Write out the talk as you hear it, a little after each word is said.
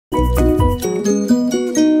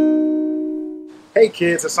Hey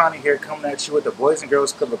kids, Asani here coming at you with the Boys and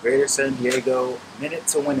Girls Club of Greater San Diego Minute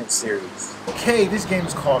to Win It series. Okay, this game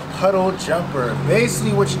is called Puddle Jumper.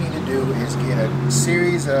 Basically what you need to do is get a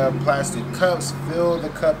series of plastic cups, fill the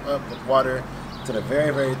cup up with water to the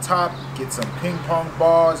very top, get some ping pong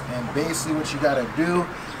balls, and basically what you gotta do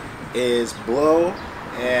is blow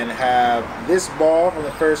and have this ball from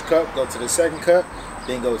the first cup go to the second cup,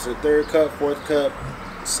 then go to the third cup, fourth cup,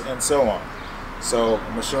 and so on. So I'm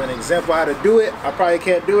gonna show you an example how to do it. I probably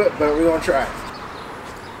can't do it, but we're gonna try.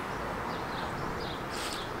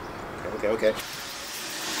 Okay.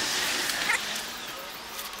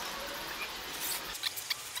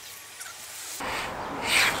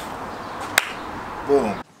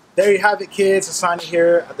 Boom. There you have it, kids. Asani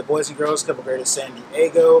here at the Boys and Girls Club of Greater San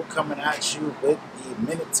Diego, coming at you with the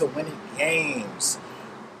Minute to Win It games.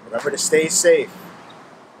 Remember to stay safe.